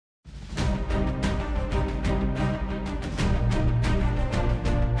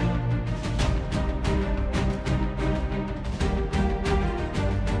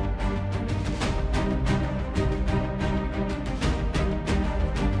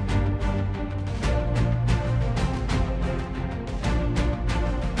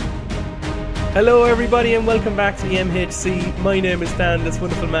Hello everybody and welcome back to the MHC. My name is Dan, this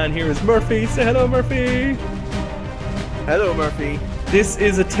wonderful man here is Murphy. Say hello, Murphy. Hello, Murphy. This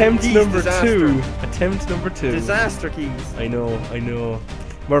is attempt number 2. Attempt number 2. Disaster, Keys. I know.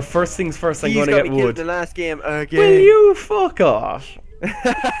 Murph, first things first, I'm Keys going to get got me wood. killed in the last game again. Will you fuck off?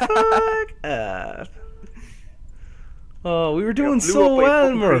 Fuck off. Oh, we were doing so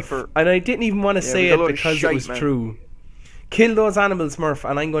well, Murph. And I didn't even want to say it because it was true. Kill those animals, Murph,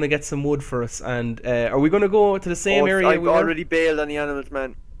 and I'm going to get some wood for us. And are we going to go to the same area? I've already bailed on the animals,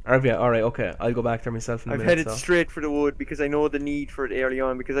 man. Alright, okay. I'll go back there myself in a minute. I've headed straight for the wood because I know the need for it early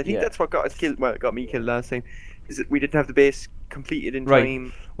on. Because I think that's what got us killed. Well, it got me killed last time. Is that we didn't have the base completed in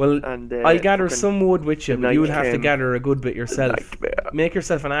time. Well, and, I'll gather some wood with you, but you'll have to gather a good bit yourself. Make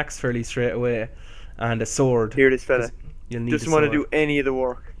yourself an axe fairly straight away, and a sword. Here, this fella. You'll need doesn't want to do any of the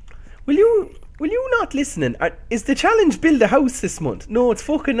work. Will you not listening? Is the challenge build a house this month? No, it's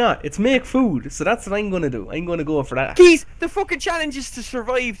fucking not. It's make food. So that's what I'm going to do. I'm going to go for that. Keys, the fucking challenge is to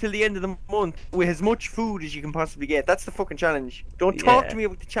survive till the end of the month with as much food as you can possibly get. That's the fucking challenge. Don't talk to me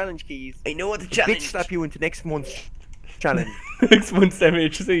about the challenge, Keys. I know what the challenge. Bitch slap you into next month's challenge. Next month's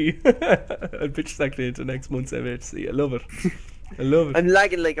MHC. I'll bitch slap you into next month's MHC. I love it. I love it. I'm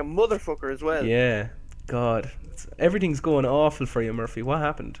lagging like a motherfucker as well. Yeah. God. Everything's going awful for you, Murphy. What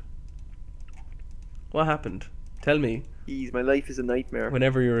happened? What happened? Tell me. Jeez, my life is a nightmare.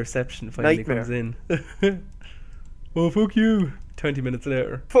 Whenever your reception finally comes in. Oh, fuck you. 20 minutes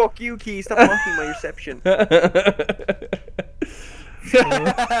later. Fuck you, Keys. Stop mocking my reception.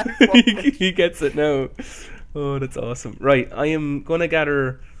 He gets it now. Oh, that's awesome. Right, I am going to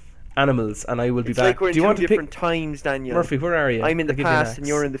gather animals and I will be back. Like we're in Do you want to different times, Daniel. Murphy, where are you? I'm in the past and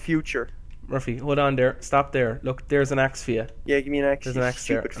you're in the future. Murphy, hold on there. Stop there. Look, there's an axe for you. Yeah, give me an axe. There's an axe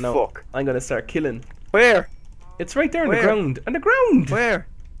there. Fuck. I'm going to start killing. Where? It's right there on the ground. On the ground! Where?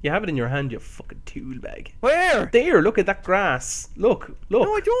 You have it in your hand, you fucking tool bag. Where? There, look at that grass. Look. No,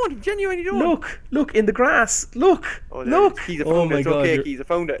 I don't. I genuinely don't. Look in the grass. Look. Oh, look. Keys, I found it. It's okay, Keys, I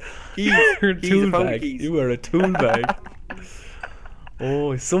found it. Keys, you're a tool bag. Keys. You are a tool bag.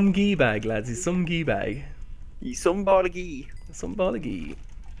 Oh, some gee bag, lads. He's some gee bag. He's some ball of gee. Some ball of gee.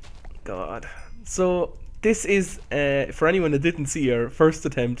 God. So, this is, for anyone that didn't see our first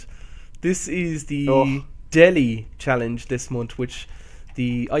attempt, this is the Delhi challenge this month, which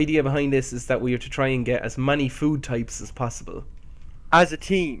the idea behind this is that we are to try and get as many food types as possible. As a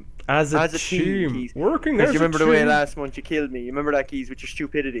team. As a team. Keys. Working as a team. You remember the way last month you killed me? You remember that, Keys, with your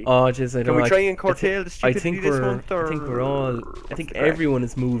stupidity? Oh, jeez, I don't know. Can we try and curtail the stupidity this month? I think we're all... I think everyone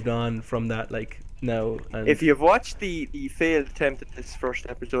has moved on from that, like, now. And if you've watched the failed attempt at this first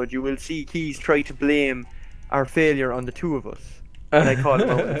episode, you will see Keys try to blame our failure on the two of us. And I called him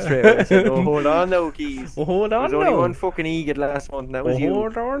out straight away. I said, "Oh, hold on now, Keys. Oh, hold on. There's only one fucking EGAT last month, and that was you.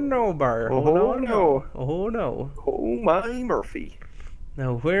 Hold on now, Bar. Oh, no. Oh, no. Oh, my Murphy.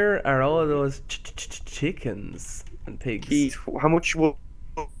 Now, where are all those chickens and pigs? Keys, how much wood?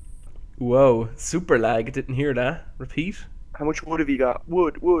 Whoa, super lag. Didn't hear that. Repeat. How much wood have you got?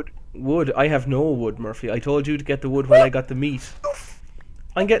 Wood. I have no wood, Murphy. I told you to get the wood while I got the meat.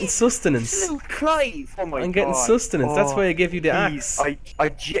 I'm getting sustenance. Clive. Oh my God. I'm getting sustenance. That's why I gave you the axe.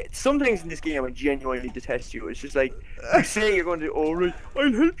 Sometimes in this game I genuinely detest you. It's just like you say you're going to. All right,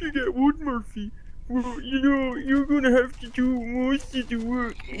 I'll help you get wood, Murphy. Well, you know, you're going to have to do most of the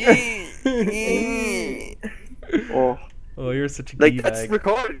work. Oh, you're such a like gee that's bag.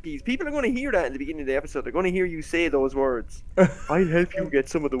 recorded, Keys. People are going to hear that in the beginning of the episode. They're going to hear you say those words. I'll help you get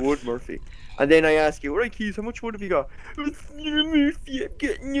some of the wood, Murphy. And then I ask you, alright, Keys, how much wood have you got? Murphy, I've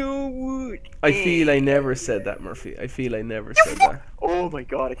got no wood. I feel I never said that, Murphy. I feel I never said that. Oh my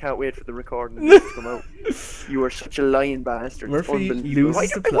God, I can't wait for the recording to come out. You are such a lying bastard. Murphy unbelievable.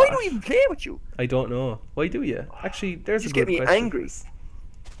 loses the plot. Why do we even play with you? I don't know. Why do you? Actually, there's just a good get me question. Angry.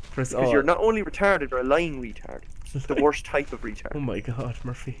 Because you're not only retarded, you're a lying retard. It's the worst type of retard. Oh my God,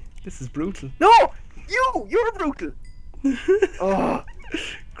 Murphy. This is brutal. No! You're brutal! Oh.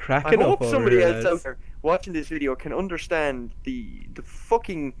 Cracking I up hope somebody here, else out there watching this video can understand the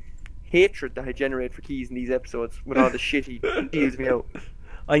fucking hatred that I generate for Keys in these episodes with all the shit he deals me out.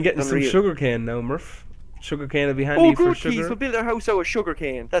 I'm getting some sugarcane now, Murph. Sugarcane will be handy for sugar. Keys, we'll build our house out with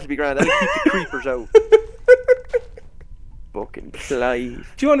sugarcane. That'll be grand. That'll keep the creepers out. Fucking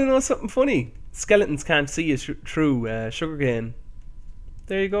Clive. Do you want to know something funny? Skeletons can't see you through sugarcane.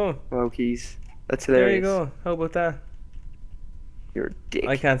 There you go. Wow, Keys. That's hilarious. There you go. How about that? You're a dick.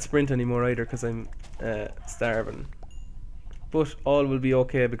 I can't sprint anymore either because I'm starving. But all will be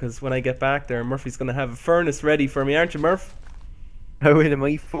okay because when I get back there, Murphy's going to have a furnace ready for me, aren't you, Murph? How am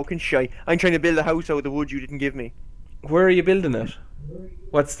I fucking shy? I'm trying to build a house out of the wood you didn't give me. Where are you building it?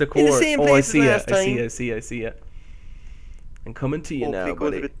 What's the core? In the same I place as see last it. I time. see it. I'm coming to you Hopefully now, it goes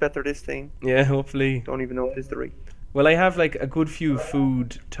buddy. a bit better this time. Yeah, hopefully. Don't even know if it's the right. Well, I have like a good few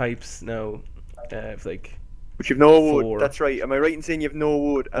food types now. Like. But you've no wood. 4. That's right. Am I right in saying you have no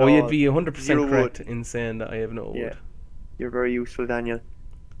wood? At Oh, you'd all? be 100% Zero correct wood. in saying that I have no wood. Yeah. You're very useful, Daniel.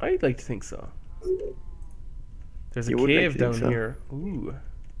 I'd like to think so. There's a You would like cave to down think so. here. Ooh.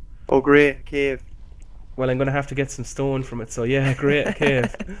 Oh, great. Cave. Well, I'm gonna have to get some stone from it. So yeah, great a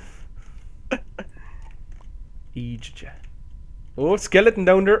cave. Eej. Oh, skeleton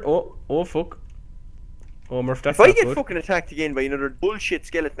down there. Oh, fuck. Oh, Murph, that's If I not get good. fucking attacked again by another bullshit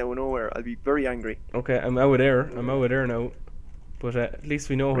skeleton out of nowhere, I'll be very angry. Okay, I'm out of there now. But at least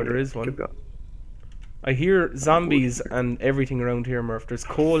we know where there is Good one. God. I hear zombies and everything around here, Murph. There's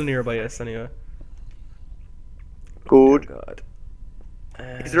coal nearby us anyway. Good. Oh, God.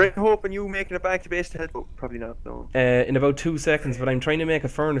 Is there any hope in you making it back to base to help? Oh, probably not, no. In about 2 seconds, but I'm trying to make a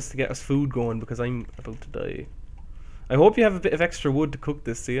furnace to get us food going because I'm about to die. I hope you have a bit of extra wood to cook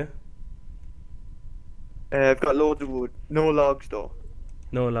this, do you? I've got loads of wood. No logs, though.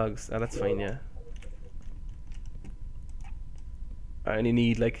 No logs. Ah, that's fine, yeah. I only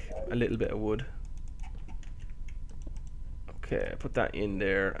need like a little bit of wood. Okay, put that in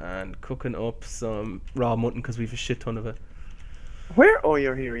there and cooking up some raw mutton because we've a shit ton of it. Where? Oh,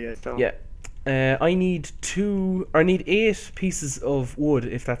 you're here, yeah. So. Yeah. I need 8 pieces of wood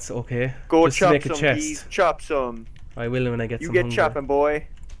if that's okay. Go just to chop make a some, chest. please. Chop some. I will when I get You some get hunger. chopping, boy.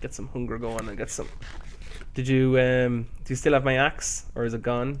 Get some hunger going and get some. Did you do you still have my axe or is it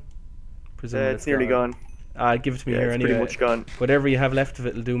gone? Presumably It's nearly gone. Give it to me Yeah, here it's anyway. pretty much gone. Whatever you have left of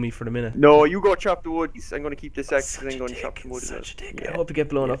it will do me for the minute. No, you go chop the wood. I'm going to keep this axe and I'm going to chop some wood. Such a dick. Yeah. I hope you get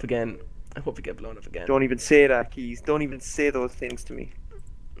blown up again. I hope you get blown up again. Don't even say that, Keys. Don't even say those things to me.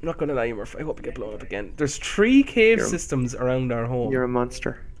 I'm not gonna lie, Murph. I hope you get blown up again. There's 3 cave You're- systems around our home. You're a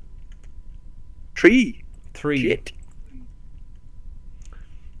monster. 3. 3. Shit.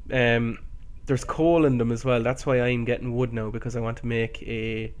 There's coal in them as well. That's why I'm getting wood now because I want to make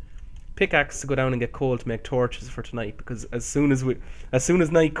a pickaxe to go down and get coal to make torches for tonight. Because as soon as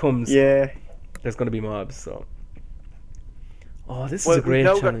night comes, Yeah. there's gonna be mobs. So. Oh, this Well, is a great we've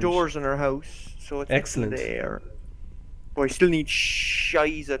now challenge. got doors in our house, so it's Excellent. there. But I still need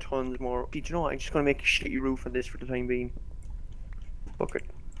shiza tons more. Do you know what? I'm just gonna make a shitty roof on this for the time being. Fuck it.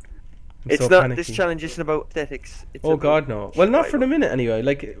 I'm It's so not. panicky. This challenge isn't about aesthetics. It's Oh about God, no. Well, not for the survival. minute anyway.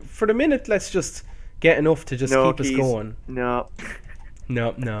 Like for the minute, let's just get enough to just No, keep us Keys. going. No.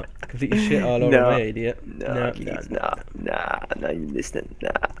 No, completely shit all over No. my idea. No, Keys. Nah, you're listening.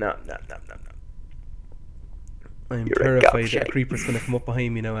 No. I'm You're a terrified that a gobshite. creeper's gonna come up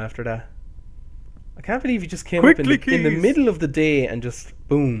behind me now after that. I can't believe you just came Quickly, up in the Keys. middle of the day and just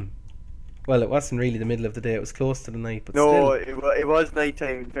boom. Well, it wasn't really the middle of the day. It was close to the night, but No, still. it was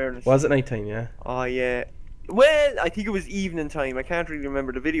nighttime. In fairness. Was it nighttime? Yeah. Oh yeah. Well, I think it was evening time. I can't really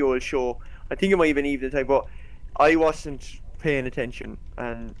remember. The video will show. I think it might have been evening time, but I wasn't paying attention,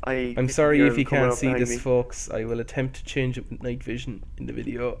 and I'm sorry if you can't see this, folks. I will attempt to change it with night vision in the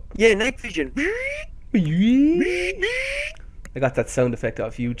video. Yeah, night vision. I got that sound effect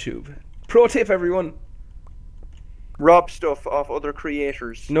off YouTube. Pro tip, everyone. Rob stuff off other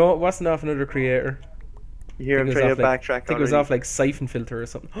creators. No, it wasn't off another creator. You hear I him think it trying was to off, like, backtrack. I think it was already. off like Siphon Filter or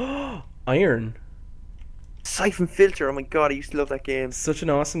something. Iron. Siphon Filter. Oh my god, I used to love that game. Such an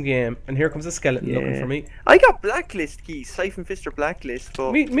awesome game. And here comes a skeleton looking for me. I got Blacklist keys. Siphon Filter Blacklist.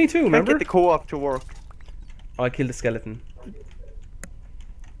 But Me too, can't remember? get the co-op to work. Oh, I killed a skeleton.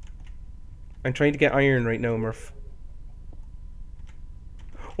 I'm trying to get iron right now, Murph.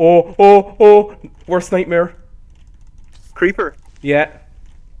 Oh, worst nightmare. Creeper. Yeah,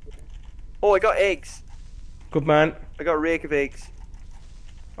 Oh, I got eggs. good man. I got a rake of eggs.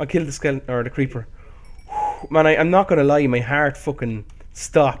 I killed the skeleton, or the creeper. Man, I'm not gonna lie, my heart fucking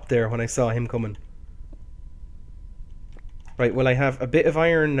stopped there when I saw him coming. Right, well I have a bit of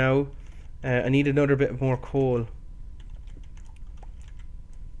iron now. I need another bit more coal.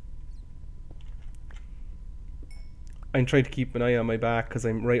 I'm trying to keep an eye on my back because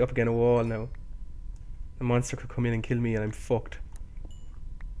I'm right up against a wall now. The monster could come in and kill me and I'm fucked.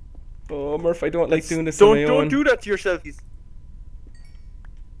 Oh, Murph, I don't like doing this on my own. Don't do that to yourself.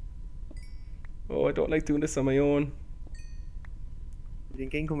 Oh, I don't like doing this on my own. You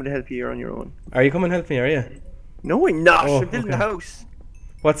think I'm coming to help you? You're on your own. Are you coming to help me, are you? No, I'm not. Oh, I'm building okay. a house.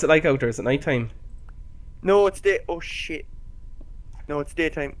 What's it like out there? Is it night time? No, it's day. Oh shit. No, it's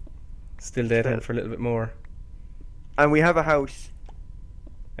daytime. Still daytime for a little bit more. And we have a house.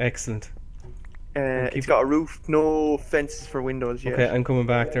 Excellent. It's keep- got a roof, no fences for windows yet. Okay, I'm coming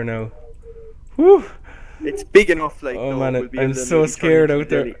back there now. Whew! It's big enough, like. Oh no, man, we'll be I'm able to so maybe turn scared into out a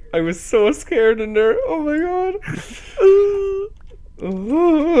there. deli. I was so scared in there. Oh my god.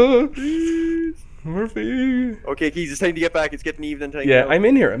 Oh, Murphy. Okay, Keys, it's time to get back. It's getting evening time. Yeah, now. I'm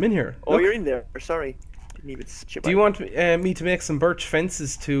in here. I'm in here. Oh, Look. you're in there. Sorry. Didn't even chip Do you want me to make some birch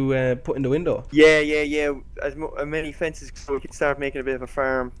fences to put in the window? Yeah. As many fences so we can start making a bit of a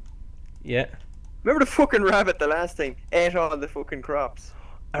farm. Yeah. Remember the fucking rabbit the last time? Ate all the fucking crops.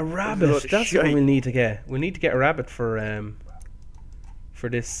 A load rabbit. of That's what shite. we'll need to get. We'll need to get a rabbit for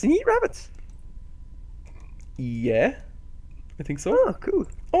this. Can you eat rabbits? Yeah. I think so. Oh, cool.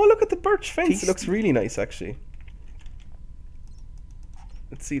 Oh, look at the birch fence. Tasty. It looks really nice, actually.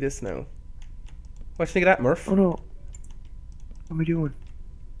 Let's see this now. What do you think of that, Murph? Oh no. What am I doing?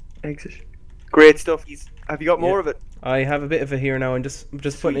 Exit. Great stuff. Have you got more of it? I have a bit of it here now, and just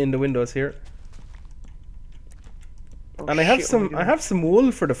putting it in the windows here. Oh, And I have shit, what am I doing? some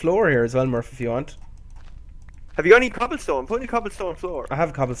wool for the floor here as well, Murph, if you want. Have you got any cobblestone? Put in the cobblestone floor. I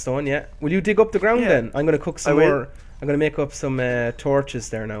have cobblestone, yeah. Will you dig up the ground Yeah. then? I'm gonna cook some I will. more. I'm gonna make up some torches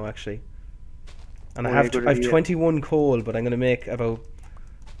there now, actually. And Oh, I yeah, have good I have idea. 21 coal, but I'm gonna make about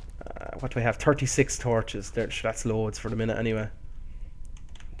what do I have? 36 torches. That's loads for the minute anyway.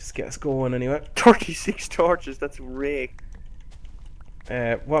 Just get us going anyway. 36 torches. That's a rake.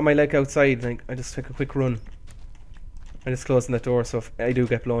 What am I like outside? Like, I just take a quick run. I'm just closing that door, so if I do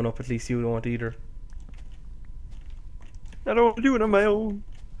get blown up, at least you don't either. I don't want to do it on my own.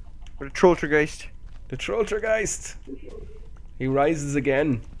 Or the Trolltergeist. The Trolltergeist! He rises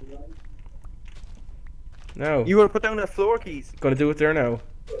again. Now, You want to put down that floor, Keys? gonna do it there now.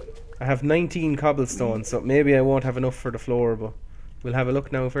 I have 19 cobblestone, so maybe I won't have enough for the floor, but we'll have a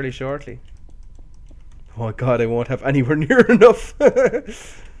look now fairly shortly. Oh god, I won't have anywhere near enough.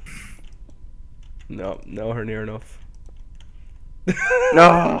 No, nowhere near enough.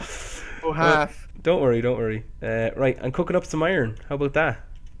 No. Oh, half. Don't worry. Right, I'm cooking up some iron. How about that?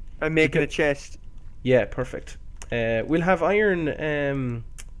 I'm making a chest. Yeah, perfect. We'll have iron.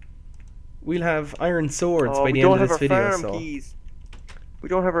 We'll have iron swords Oh, by we the don't end of have this our video. farm, So Keys. We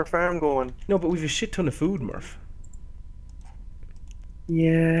don't have our farm going. no, but we've a shit ton of food, Murph.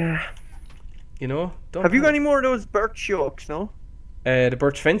 Yeah. You know. Don't Have you got any more of those birch yokes, no? The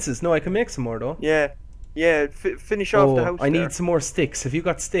birch fences? No, I can make some more though. Yeah. Yeah, finish off the house I there. need some more sticks. Have you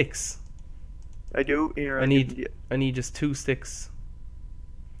got sticks? I do. Here, I need just 2 sticks,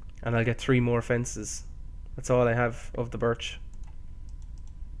 and I'll get 3 more fences. That's all I have of the birch.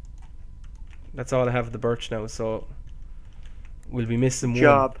 That's all I have of the birch now. So we'll be missing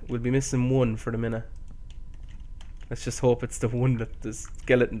Job. one. We'll be missing one for the minute. Let's just hope it's the one that the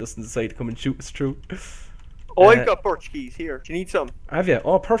skeleton doesn't decide to come and shoot us through. Oh, I've got birch keys here. Do you need some? Have you?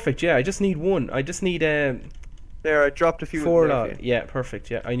 Oh, perfect. Yeah, I just need one. I just need There, I dropped a few. 4 in there for log. you. Yeah, perfect.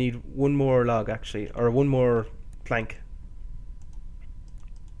 Yeah, I need 1 more log actually, or 1 more plank.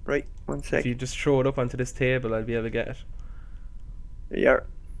 Right, one If sec. you just throw it up onto this table, I'll be able to get it. There you are.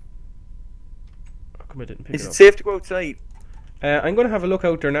 How come I didn't pick Is it it up? safe to go outside? I'm gonna have a look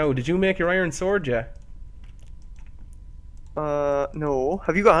out there now. Did you make your iron sword yet? No.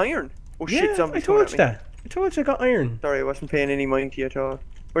 Have you got iron? Oh Yeah, shit, zombies I coming told at you me. that. I told you I got iron. Sorry, I wasn't paying any mind to you at all.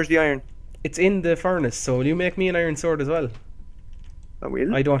 Where's the iron? It's in the furnace, so will you make me an iron sword as well? I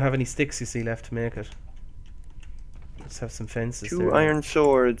will. I don't have any sticks, you see, left to make it. Let's have some fences 2 there. iron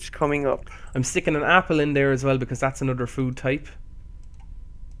swords coming up. I'm sticking an apple in there as well because that's another food type.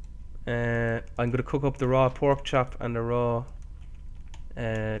 I'm gonna cook up the raw pork chop and the raw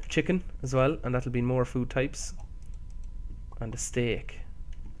chicken as well, and that'll be more food types. And the steak.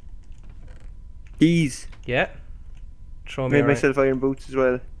 Keys. Yeah. Throw me Made iron. myself iron boots as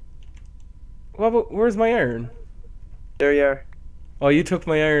well. What about, where's my iron? There you are. Oh, you took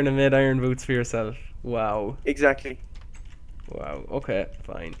my iron and made iron boots for yourself. Wow. Exactly. Wow. Okay,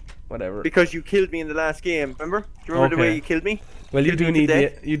 fine. Whatever. Because you killed me in the last game, remember? Do you remember the way Okay. you killed me? Well, you killed do me need to the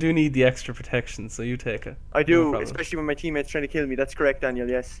death? you do need the extra protection, so you take it. I No do, problem. especially when my teammate's trying to kill me. That's correct, Daniel,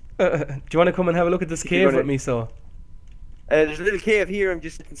 yes. Do you want to come and have a look at this If you're cave gonna- with me, so? There's a little cave here. I'm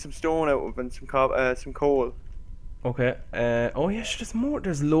just getting some stone out of and some coal. Okay. Oh yeah, sure, there's more.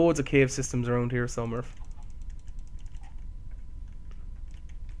 There's loads of cave systems around here, so Murph.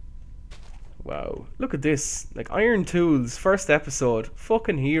 Wow. Look at this. Like iron tools, first episode.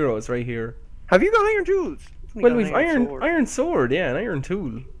 Fucking heroes right here. Have you got iron tools? I've only Well, got we've an sword. iron sword, yeah, an iron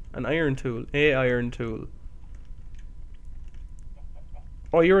tool. An iron tool. A iron tool.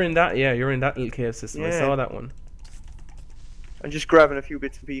 Oh, you're in that, yeah, you're in that little cave system. I Yeah. saw that one. I'm just grabbing a few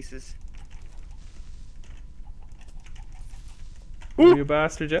bits and pieces. You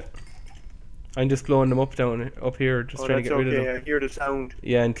bastard, yeah. I'm just blowing them up here, just Oh, trying to that's get rid of okay. them. I hear the sound.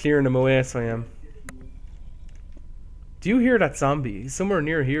 Yeah, and clearing them away, so I am. Do you hear that zombie? He's somewhere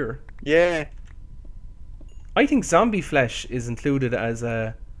near here. Yeah. I think zombie flesh is included as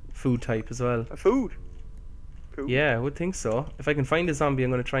a food type as well. A food? Cool. Yeah, I would think so. If I can find a zombie,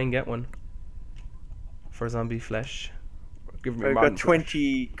 I'm going to try and get one. For zombie flesh. Give me I've got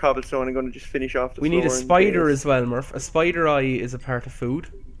 20 cobblestone. I'm going to just finish off the We need a spider as well, Murph. A spider eye is a part of food.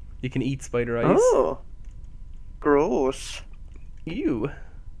 You can eat spider eyes. Oh. Gross. Ew.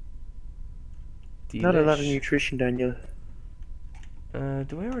 Not a lot of nutrition, Daniel.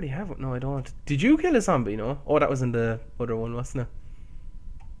 Do I already have one? No, I don't. Did you kill a zombie, no? Oh, that was in the other one, wasn't it?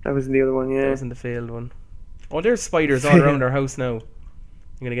 That was in the other one, yeah. That was in the failed one. Oh, there's spiders all around our house now.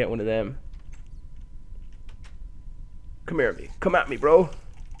 I'm gonna get one of them. Come here, me. Come at me, bro.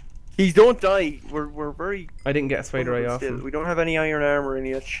 Please don't die. We're very... I didn't get a spider eye off him. We don't have any iron armor or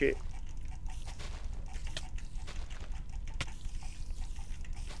any of that shit.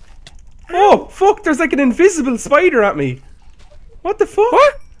 Oh, fuck! There's like an invisible spider at me. What the fuck?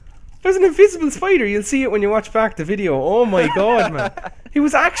 What? There's an invisible spider. You'll see it when you watch back the video. Oh my god, man. He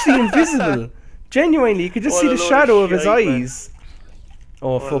was actually invisible. Genuinely, you could just see the shadow of his eyes. Man.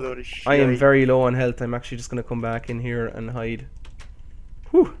 Oh, fuck. I am very low on health. I'm actually just going to come back in here and hide.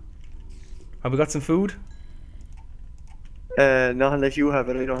 Whew. Have we got some food? Not unless you have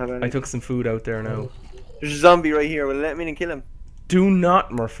it. I don't have any. I took some food out there now. There's a zombie right here. Will you let me in and kill him? Do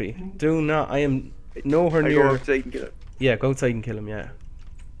not, Murphy. Do not. I am nowhere near... Go outside and kill him. Yeah, go outside and kill him, yeah.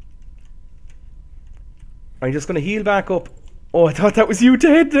 I'm just going to heal back up. Oh, I thought that was you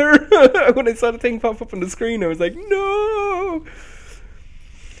dead there. When I saw the thing pop up on the screen, I was like, no!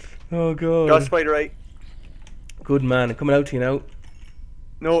 Oh, God. Got a spider eye. Good man. I'm coming out to you now.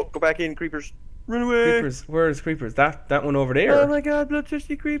 No, go back in, creepers. Run away. Creepers. Where's creepers? That one over there. Oh, my God,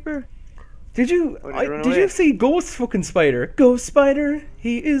 bloodthirsty creeper. Did you see Ghost fucking Spider? Ghost Spider,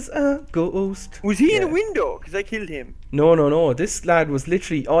 he is a ghost. Was he in a window? Because I killed him. No. This lad was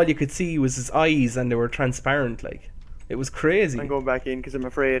literally, all you could see was his eyes and they were transparent, like. It was crazy. I'm going back in because I'm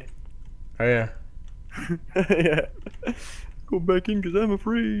afraid. Oh, yeah. Yeah. Go back in because I'm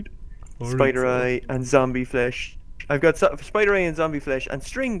afraid. Spider eye and zombie flesh. I've got spider eye and zombie flesh and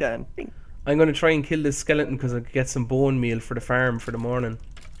string, Dan. I'm going to try and kill this skeleton because I could get some bone meal for the farm for the morning.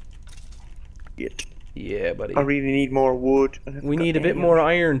 Yeah, buddy. I really need more wood. We need a bit more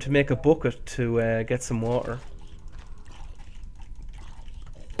iron to make a bucket to get some water.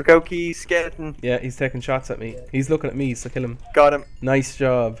 Look out, Keys, skeleton. Yeah, he's taking shots at me. He's looking at me, so kill him. Got him. Nice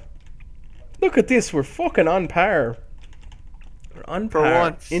job. Look at this, we're fucking on par. We're on par. For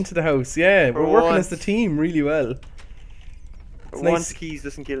once. Into the house, yeah. We're working as the team really well. For once, Keys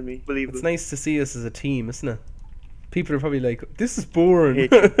doesn't kill me. Believe it. It's nice to see us as a team, isn't it? People are probably like, this is boring.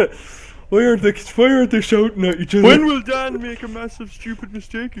 Why aren't they shouting at each other? When will Dan make a massive stupid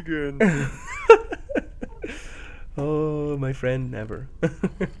mistake again? Oh, my friend, never.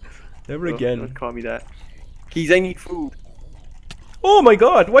 Never again. Don't call me that. Keys, I need food. Oh my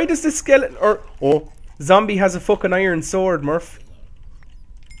god, why does this skeleton zombie has a fucking iron sword, Murph?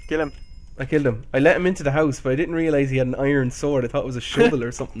 Kill him. I killed him. I let him into the house, but I didn't realise he had an iron sword. I thought it was a shovel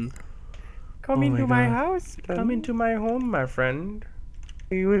or something. Come into my house. Come into my home, my friend.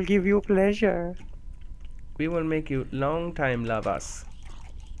 We will give you pleasure. We will make you long time love us.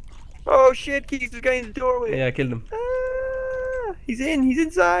 Oh shit, Keys, there's a guy in the doorway. Yeah, I killed him. Ah, he's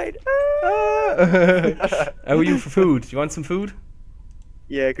inside. Ah. How are you for food? Do you want some food?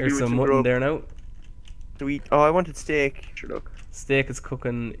 Yeah, could there's some mutton there now. Sweet. Oh, I wanted steak. Sure, look. Steak is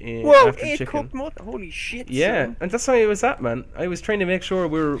cooking in after chicken. Cooked mutton. Holy shit. Yeah, son. and that's how I was at, man. I was trying to make sure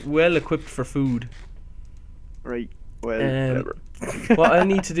we were well equipped for food. Right. Well, whatever. What I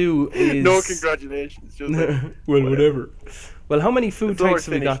need to do is... No congratulations. Just like, well, whatever. Well, how many food types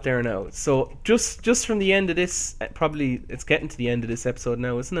have we got there now? So, just from the end of this... Probably, it's getting to the end of this episode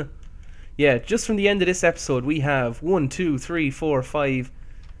now, isn't it? Yeah, just from the end of this episode, we have 1, 2, 3, 4, 5,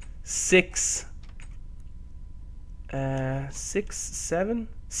 6... 7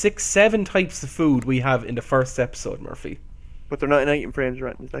 types of food we have in the first episode, Murphy. But they're not in item frames,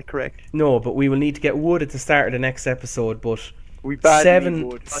 right? Is that correct? No, but we will need to get wood at the start of the next episode. But we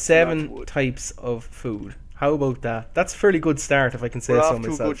seven types of food. How about that? That's a fairly good start, if I can say so myself.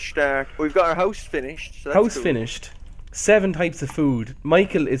 We're off to a good start. We've got our house finished. So that's finished. 7 types of food.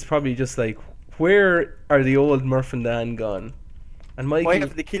 Michael is probably just like, where are the old Murph and Dan gone? And Michael, why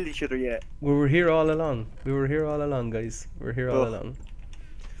haven't they killed each other yet? We were here all along. We were here all along, guys. We were here all along.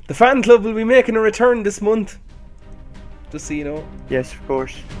 The fan club will be making a return this month. Just so you know. Yes, of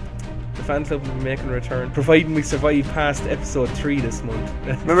course. The fan club will be making a return, providing we survive past episode 3 this month.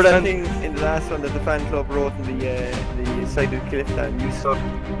 Remember that thing in the last one that the fan club wrote in the side of the cliff that you suck?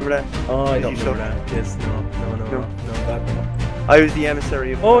 Remember that? Oh, I don't remember that. Yes, no, that no. I was the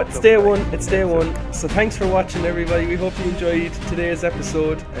emissary of it's day one. It's day one. So thanks for watching, everybody. We hope you enjoyed today's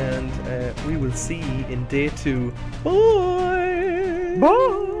episode, and we will see you in day 2. Bye.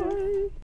 Bye.